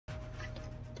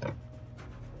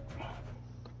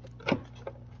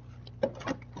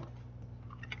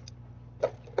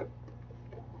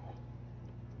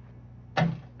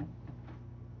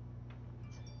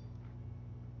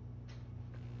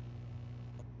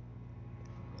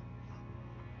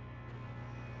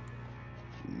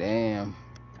Damn.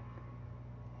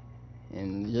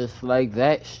 And just like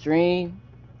that stream,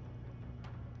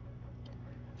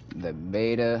 the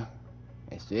beta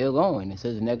is still going. It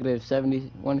says negative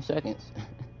 71 seconds.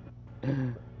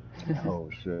 Oh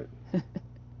shit.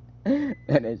 And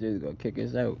that just gonna kick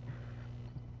us out.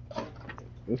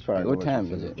 It's probably What gonna let you time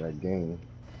is finish it? that game.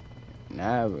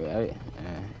 Nah,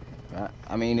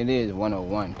 I mean, it is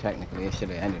 101 technically. It should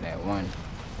have ended at 1.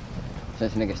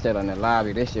 Since niggas still in the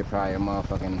lobby, this shit probably a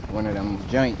motherfucking one of them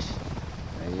joints.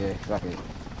 Yeah, fuck it.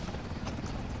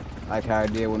 Like how I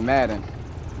did with Madden.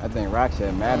 I think Rock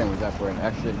said Madden was up for an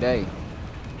extra day.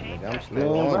 Nigga, I'm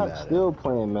still Man, on Rock Madden. still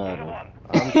playing Madden. I'm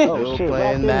Oh still shit, Rock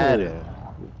playing in Madden.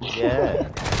 here. Yeah.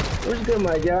 What's good,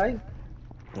 my guy?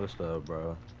 What's up,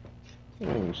 bro?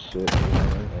 Oh shit,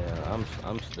 man. Yeah,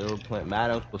 I'm still playing.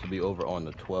 Madden's supposed to be over on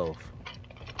the 12th.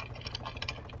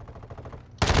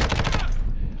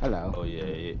 Hello. Oh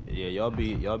yeah. Y'all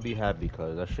be happy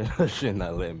because that shit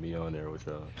not letting me on there with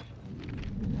y'all.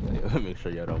 Like, make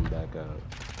sure y'all don't back out.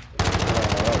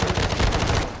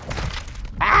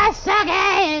 I suck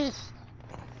ass!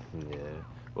 Yeah.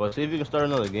 Well, see if you can start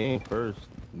another game first.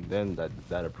 Then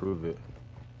that'll prove it.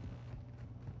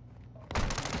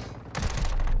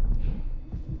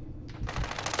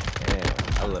 Damn,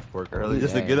 I left work early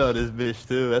just to get on this bitch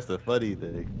too. That's the funny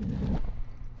thing.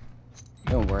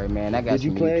 Don't worry, man. I got Did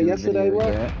you some play it YouTube yesterday,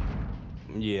 videos, Rock?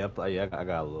 Yeah, I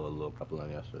got a little couple on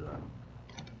yesterday.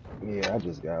 Yeah, I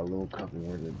just got a little couple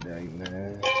more today,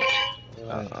 man.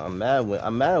 I'm mad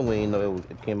when you know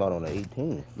it came out on the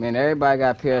 18th. Man, everybody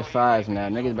got PS5s now.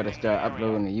 Niggas better start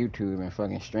uploading to YouTube and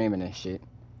fucking streaming and shit.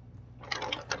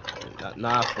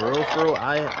 Nah, for real,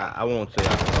 I won't say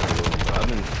I can upload, but I've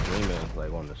been streaming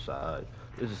like on the side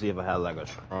just to see if I had like a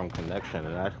strong connection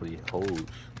and actually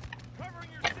holds.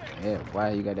 Yeah, why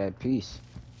you got that piece?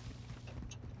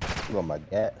 You got my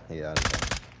gat? Yeah.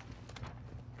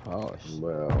 Pause.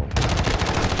 Well,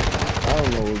 I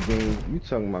don't know what game you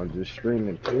talking about. Just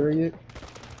streaming, period.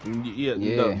 Yeah.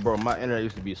 Yeah. Bro, my internet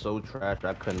used to be so trash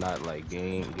I could not like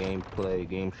gameplay,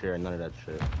 game share, none of that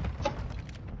shit.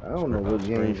 I don't know what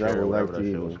Screen games I share, would like whatever to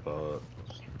that shit was even. called.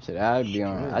 Shit, I'd be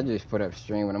on. I just put up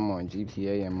stream when I'm on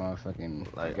GTA and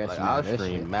motherfucking. I guess I'll that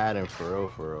stream shit. Madden for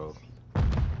real.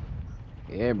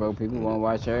 Yeah, bro. People won't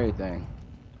watch everything,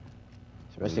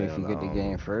 especially if you get the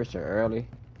game first or early.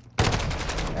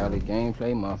 Early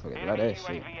gameplay, motherfuckers love that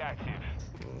shit.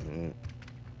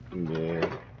 Yeah.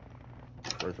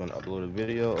 First one to upload a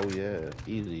video, oh yeah,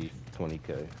 easy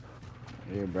 20K.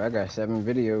 Yeah, bro. I got 7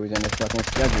 videos in the fucking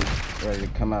schedule ready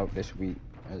to come out this week.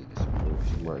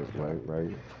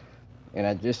 Right. And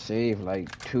I just saved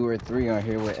like 2 or 3 on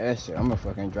here with S. I'm gonna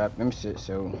fucking drop them shit.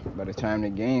 So by the time the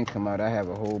game come out, I have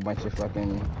a whole bunch of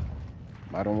fucking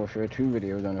Modern Warfare 2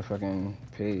 videos on the fucking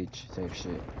page type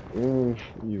shit.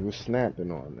 You was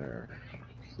snapping on there.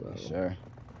 So. Sure.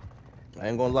 I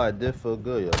ain't gonna lie, it did feel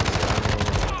good, yo.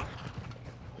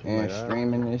 And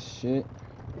streaming this shit.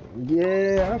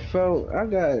 Yeah,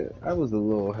 I was a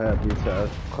little happy till I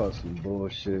caught some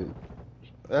bullshit.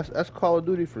 That's Call of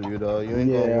Duty for you, though. You ain't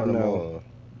gonna run them all.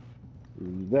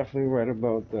 You're definitely right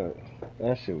about that.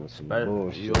 That shit was some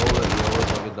bullshit. You always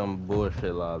gonna get them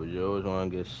bullshit lobbies. You always gonna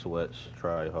get sweats,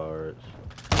 try hards.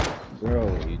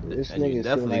 Bro, this nigga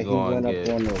seemed like he went up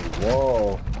on the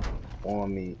wall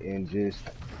on me and just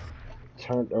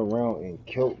turned around and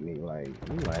killed me. Like,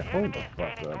 I'm like, hold the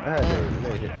fuck up. I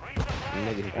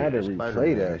had to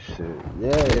replay that shit.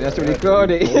 Yeah, that's what he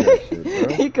called it.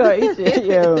 He said,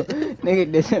 yo,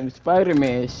 nigga did some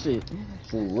Spider-Man shit.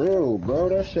 For real, bro.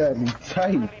 That shit had me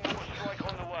tight.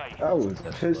 I was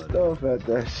pissed off at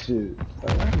that shit.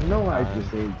 Like, I know I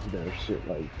just ain't do that shit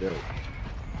like that.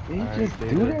 Did he just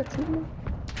do that to me?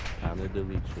 Time to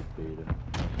delete your beta.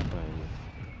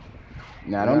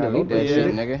 Nah, don't delete that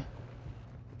shit, nigga.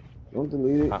 Don't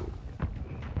delete it.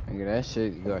 Nigga, that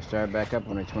shit gonna start back up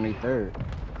on the 23rd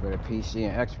for the PC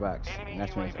and Xbox. And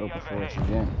that's when it's open for us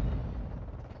again.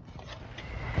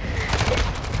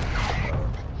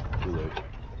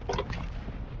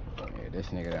 Yeah, this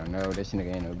nigga don't know. This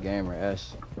nigga ain't no gamer,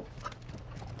 S.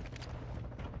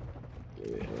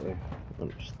 Yeah,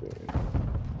 understand.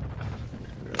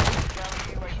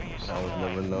 I was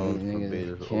never known for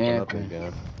betas to open up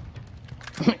again.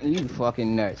 You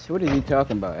fucking nuts. What is he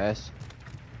talking about, S?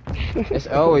 It's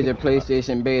always a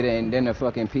PlayStation beta and then a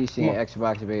fucking PC and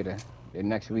Xbox beta the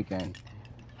next weekend.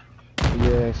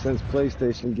 Yeah, since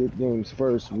PlayStation get games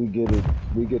first, we get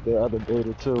the other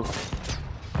beta too.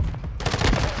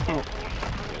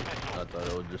 I thought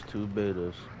it was just 2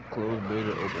 betas. Closed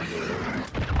beta, open beta.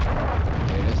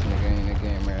 Yeah, this nigga ain't a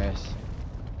gamer, S.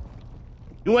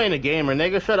 You ain't a gamer,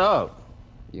 nigga. Shut up.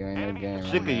 You ain't no game.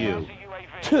 Sick of you.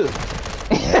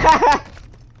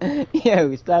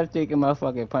 Yo, stop taking my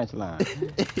fucking punchline.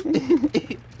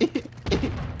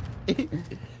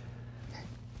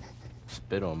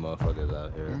 Spit on motherfuckers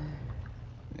out here.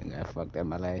 And I fucked up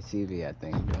my last TV, I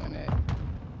think, doing that.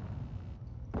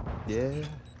 Yeah.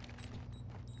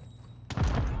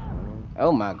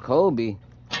 Oh my Kobe.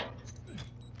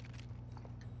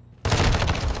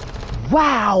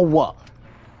 Wow!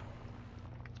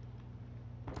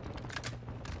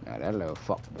 Now that little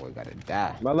fuck boy gotta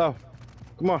die. Mello,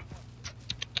 come on.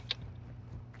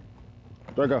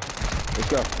 Draco, let's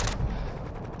go.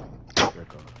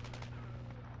 Draco.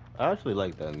 I actually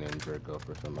like that name Draco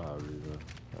for some odd reason.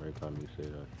 Every time you say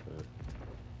that shit.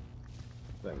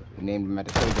 We named him at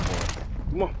the soldier boy.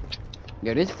 Come on.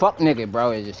 Yo, this fuck nigga,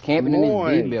 bro, is just camping in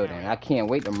this B building. I can't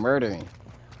wait to murder him.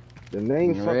 The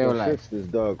name In real fucking life. fits this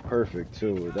dog perfect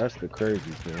too. That's the crazy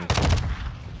thing.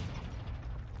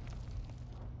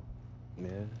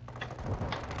 Yeah.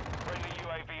 Friendly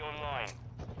UAV online.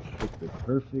 It's the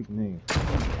perfect name.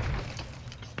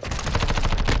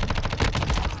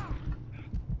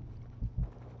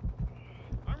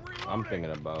 I'm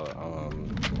thinking about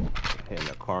hitting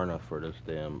a Karna for this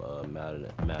damn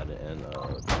Madden and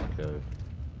 2K.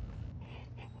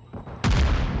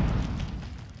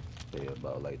 Pay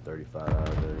about like $35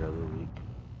 every other week.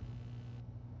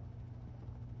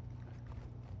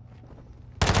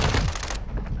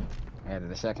 After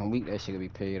the second week, that shit could be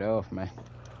paid off, man.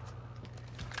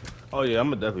 Oh yeah, I'm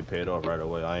gonna definitely pay it off right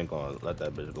away. I ain't gonna let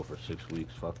that bitch go for 6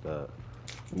 weeks. Fuck that.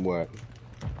 What?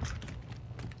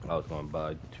 I was gonna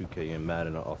buy 2K and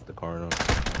Madden off the Karna.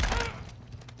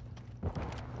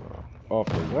 Off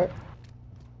the what?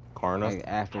 Karna? Like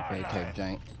afterpay type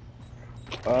jank.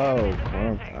 Oh,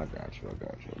 I got you.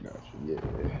 Yeah.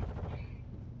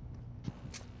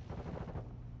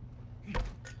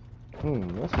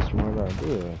 That's a smart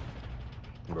idea.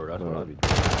 Bro, that's what I be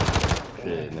doing.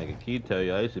 Shit, nigga, can you tell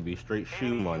you, I used to be straight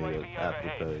shoe money with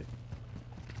afterpay.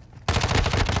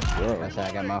 Bro, That's how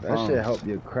I got my that phone. shit help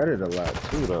your credit a lot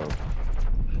too, though.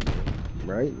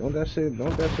 Right? Don't that shit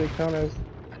count as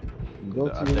go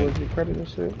to your credit and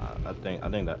shit? I think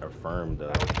that Affirm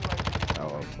does.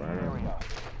 Oh, Affirm.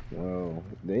 Well,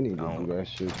 they need to do that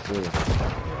shit too. Yeah,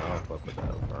 I don't fuck with that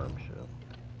Affirm shit.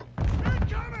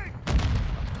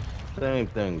 Same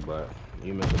thing, but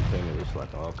you miss a payment, it's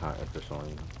like all kind of interest on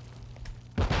you.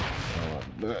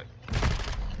 But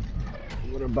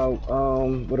what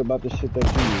about the shit that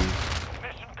you use?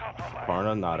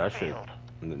 Karna? Nah, that shit,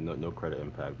 no credit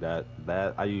impact. That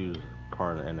I use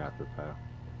Karna and Afterpay.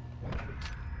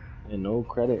 And no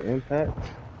credit impact?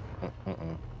 That's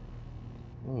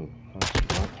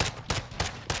smart.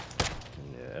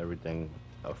 Yeah, everything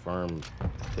Affirm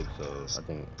takes I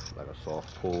think like a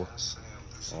soft pull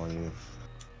on you,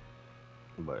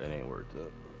 but it ain't worth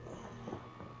it.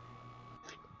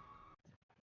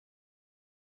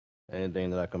 Anything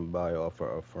that I can buy off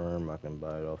of Affirm, I can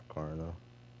buy it off Karna.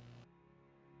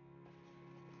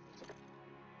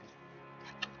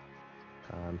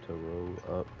 Time to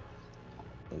roll up.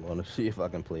 I'm gonna see if I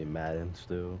can play Madden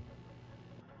still.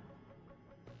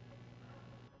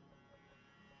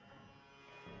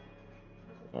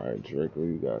 Alright, Draco,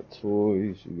 you got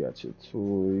toys, you got your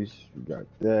toys, you got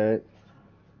that.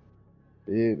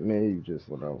 It man, you just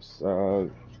went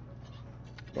outside.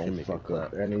 Don't fuck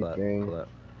up anything. Clap.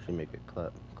 She make it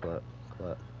clap.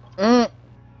 That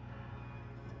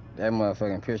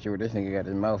motherfucking picture where this nigga got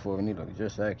his mouth open, he look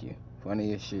just like you.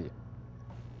 Funny as shit.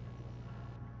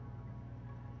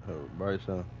 Oh,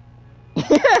 Bryson.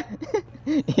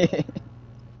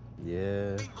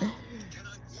 Yeah.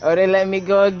 Oh, they let me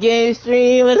go again,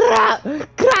 stream. Crack,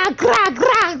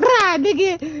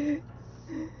 nigga.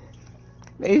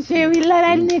 They say we let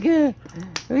that nigga.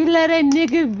 We let that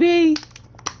nigga be.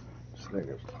 This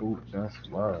nigga poop, that's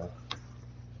wild.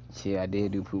 Shit, I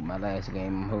did do poop my last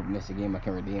game. I'm hoping this game I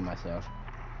can redeem myself.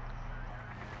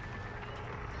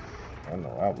 I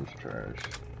know I was trash.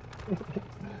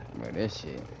 But this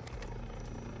shit.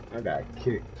 I got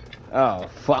kicked. Oh,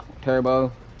 fuck,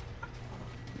 Turbo.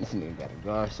 This nigga gotta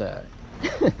go outside.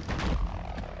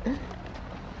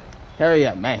 Hurry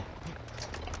up, man.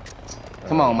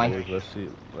 Come on, man. Let's see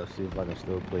if I can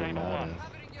still play Madden.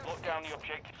 Lock down the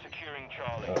objective, securing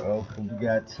Charlie. Uh-oh, we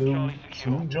got two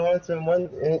joints in one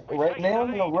right now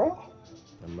in a row?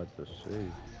 I'm about to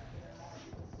see.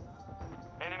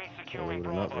 Enemy securing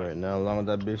Loading up Bravo. right now. As long as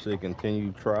that bitch say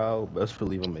continue trial, best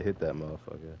believe I'm gonna hit that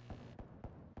motherfucker.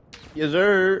 Yes,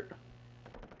 sir.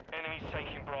 Enemies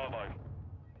taking Bravo.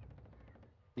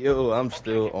 Yo, I'm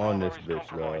still Objective on Bravo this is bitch,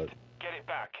 compromised. dog. Get it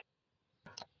back.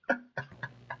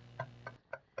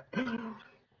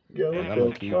 Yo, And what I'm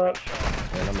gonna the keep, fuck?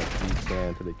 and I'm gonna keep saying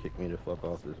until they kick me the fuck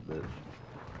off this bitch.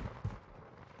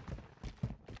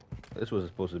 This was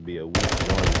supposed to be a week 1.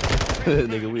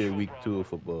 Nigga, we in week 2 of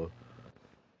football.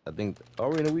 I think, are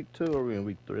we in week 2 or are we in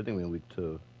week 3? I think we in week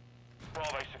 2.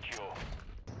 Bravo secure.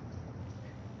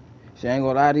 She ain't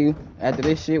gonna lie to you. After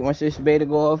this shit, once this beta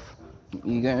go off,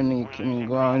 you gonna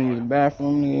go out and use the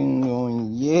bathroom. You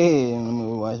going, yeah, let me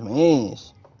wash my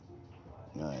hands.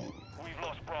 Alright, We've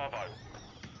lost Bravo.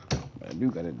 what I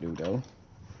do gotta do though.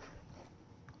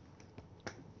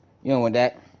 You don't want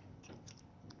that.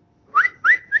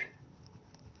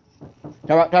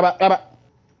 Come on.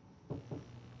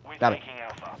 We're Got it. taking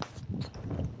Alpha.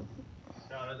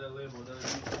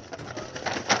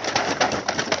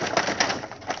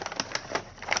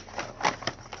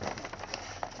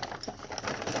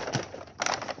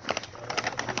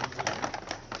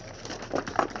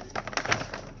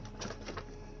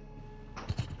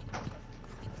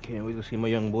 Can't wait to see my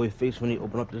young boy face when he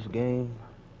open up this game.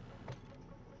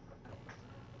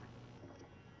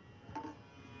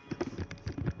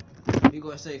 You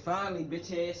gonna say finally,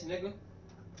 bitch ass nigga?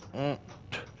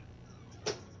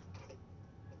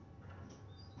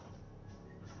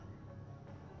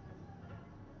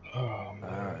 Oh,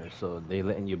 man. Alright, so they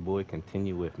letting your boy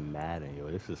continue with Madden,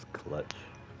 yo. This is clutch.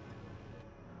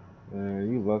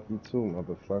 Man, you lucky too,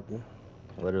 motherfucker.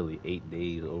 Literally 8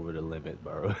 days over the limit,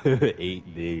 bro.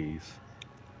 8 days.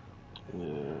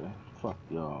 Yeah, fuck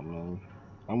y'all, man.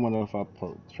 I wonder if I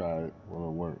try it, will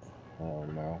it work? I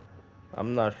don't know.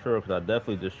 I'm not sure because I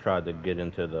definitely just tried to get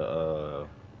into the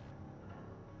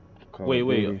Call Wait, of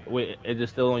wait, Duty. wait. Is it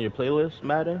still on your playlist,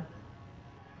 Madden?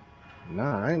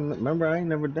 Nah, I ain't, remember I ain't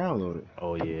never downloaded.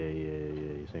 Oh yeah.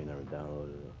 You say you never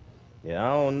downloaded it. Yeah,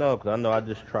 I don't know, cause I know I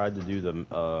just tried to do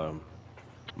the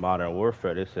Modern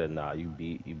Warfare. They said, nah, you've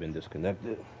been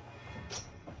disconnected.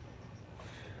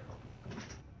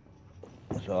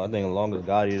 So I think as long as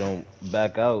Gotti don't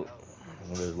back out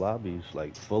of his lobbies,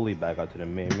 like fully back out to the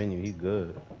main menu, he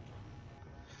good.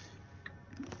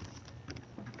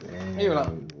 Here up.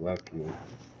 Damn, lucky.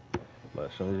 But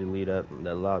as soon as he leave that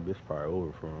lobby, it's probably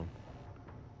over for him.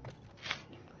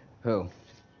 Who?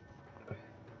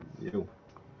 You.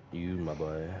 You, my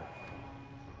boy.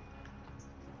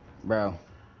 Bro.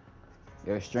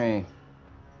 Yo, stream.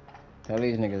 Tell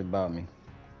these niggas about me.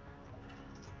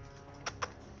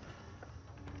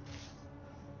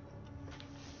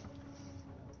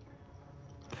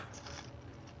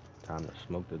 Time to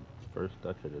smoke the first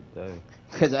Dutch of the day.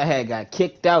 Cause I had got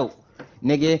kicked out,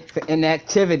 nigga, for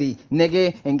inactivity,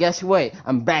 nigga. And guess what?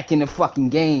 I'm back in the fucking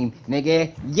game,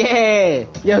 nigga. Yeah!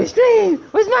 Yo, stream!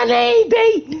 What's my name,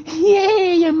 B?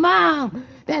 Yeah, your mom!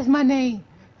 That's my name.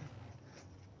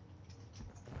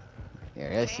 Yeah,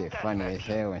 that shit funny as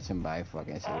hell when somebody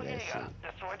fucking say Oh that yeah, shit.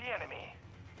 destroy the enemy.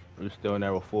 You still in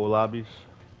there with full lobbies?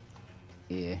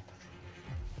 Yeah.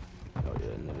 Oh yeah,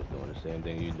 niggas doing the same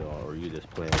thing you doing, or you just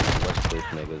playing with West Coast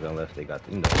niggas unless they got,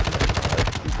 they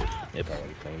probably at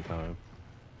the same time.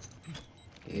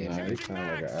 Yeah, Nah, nigga. it sound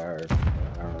like an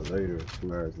hour later,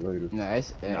 2 hours later. No,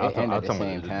 it Nah, ended at the about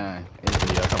same time. yeah,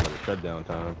 I'm talking about the shutdown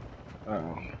time.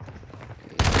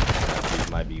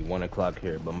 Might be 1 o'clock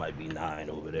here, but might be 9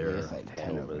 over there, Yeah, it's like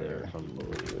 10 over there, or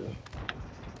something. Yeah.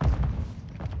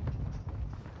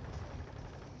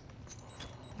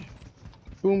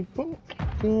 Boom, boom,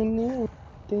 boom, boom,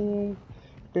 boom,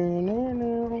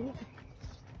 boom,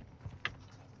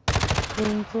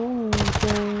 boom,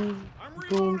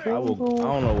 I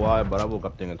don't know why, but I woke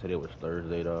up thinking today was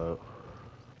Thursday, dog.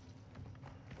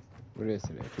 What is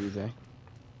today? Tuesday?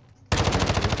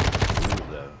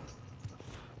 Tuesday.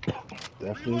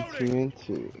 Definitely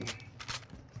TNT.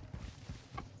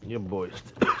 Your boy's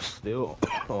still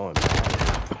on.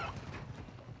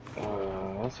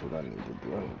 That's what I need to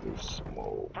do. I need to do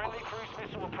smoke. Friendly cruise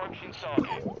missile approaching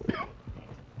target.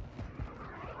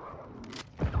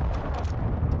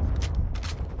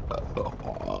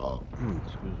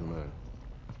 Excuse me.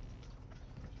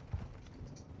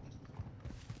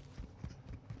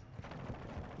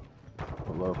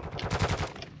 Hello.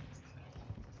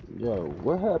 Yo,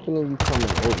 what happened to you coming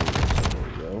over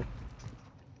here, yo?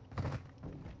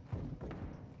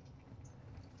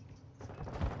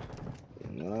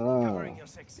 Nah,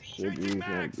 should be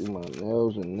gonna do my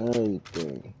nails and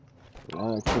everything.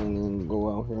 Now I can't even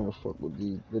go out here and fuck with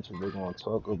these bitches they gonna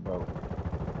talk about.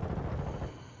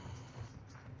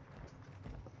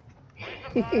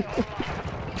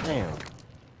 Damn.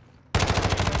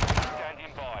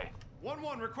 Standing by.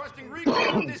 1-1 requesting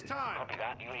recon at this time. Copy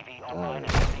that. UAV online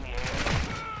and in the air.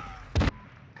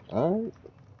 Alright,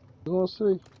 you gonna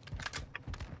see.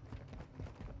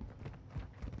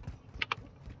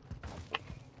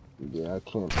 Yeah, I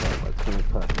can't pack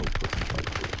no pussy like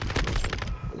this.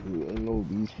 You ain't no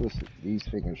these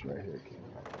figures right here.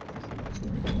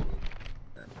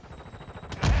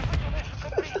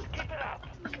 Keep it up.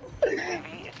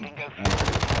 UAV is bingo fuel.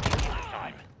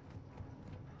 Time.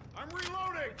 I'm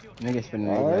reloading. Niggas spending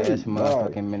their last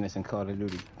motherfucking minutes in Call of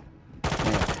Duty.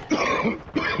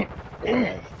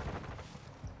 Yeah.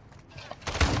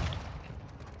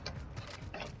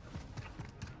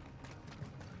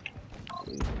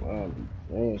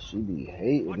 Man, she be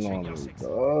hating on me,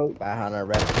 dog. 500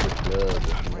 racks with love,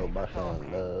 but you know my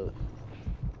son love.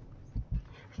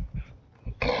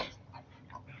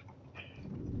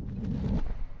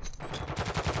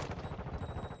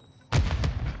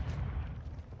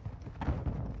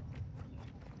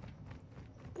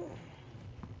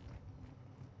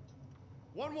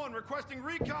 One requesting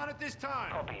recon at this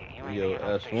time. Copy. Yo, UAV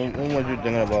on S, station. when was you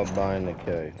thinking about buying the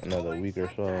K? Another week or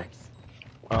so?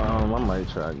 I might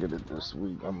try to get it this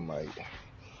week. I might.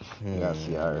 Gotta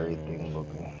see how everything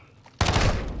looking.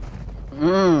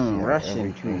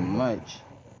 Rushing too much.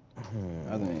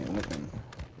 Other than looking.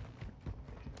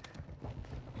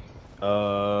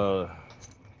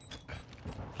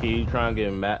 Can you try and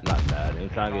get not mad? You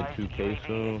trying to get 2K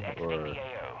soon, or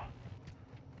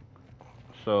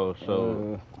so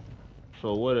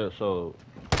what?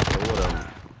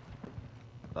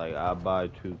 Like I buy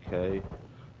 2K,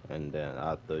 and then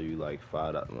I throw you like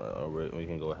 $5. We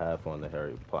can go half on the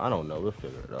Harry Potter. I don't know. We'll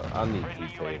figure it out. I need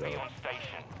 2K though.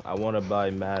 I want to buy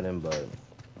Madden, but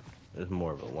it's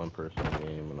more of a one-person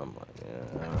game, and I'm like, yeah.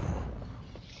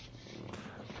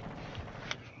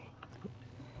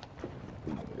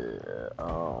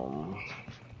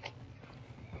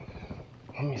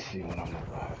 Let me see what I'm gonna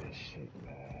buy this shit,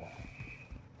 man.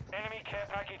 Enemy care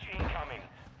package incoming.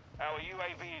 Our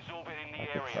UAV is orbiting the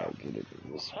area. I'll get it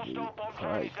this week. Hostile bomb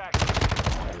drone is active.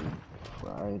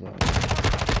 Friday.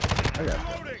 I got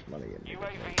that much money in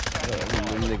UAV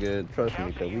Nigga, trust me,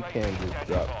 because we can't just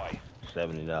drop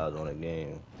 $70 on a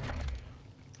game.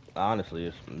 Honestly,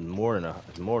 it's more than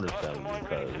 70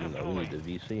 because you know we need the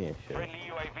VC and shit. Friendly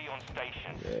UAV on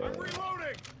station. Yeah. I'm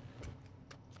reloading.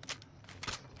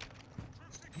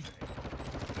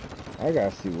 I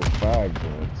gotta see what Five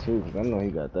doing too, cause I know he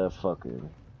got that fucking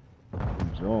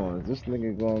Jones. This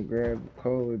nigga gonna grab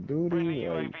Call of Duty?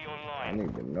 Like, I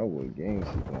need to know what games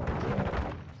he gonna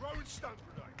grab.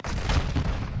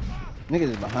 Niggas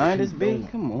is behind this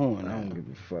beat? Come on, I don't man. give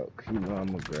a fuck. He know I'm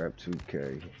gonna grab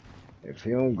 2K. If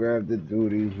he don't grab the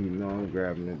duty, he know I'm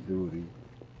grabbing the duty.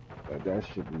 Like, that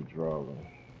should be drawing.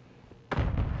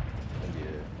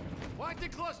 Yeah.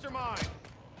 Planting cluster mine.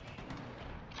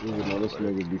 Even though this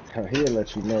nigga be he'll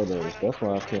let you know though. That's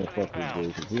why I can't fuck with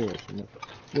dude, cause he'll let you know.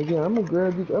 Nigga, I'm gonna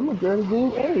grab the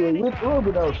game anyway. We'll throw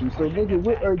it out you. So nigga,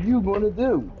 what are you gonna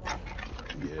do?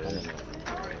 Yeah.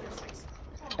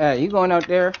 Hey, you going out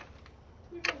there?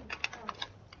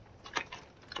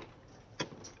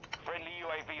 Friendly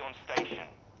UAV on station.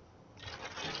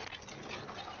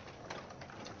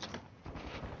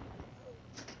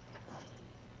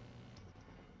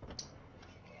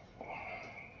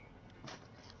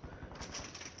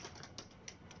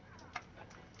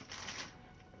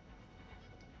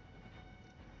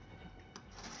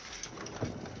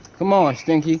 Come on,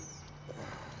 Stinky.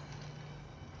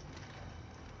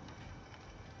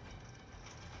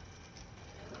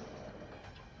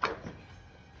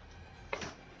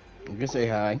 You can say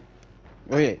hi.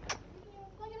 Go ahead.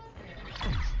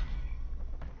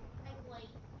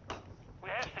 We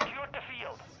have secured the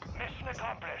field. Mission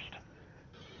accomplished.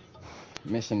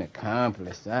 Mission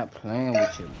accomplished. Stop playing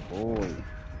with your boy.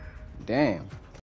 Damn.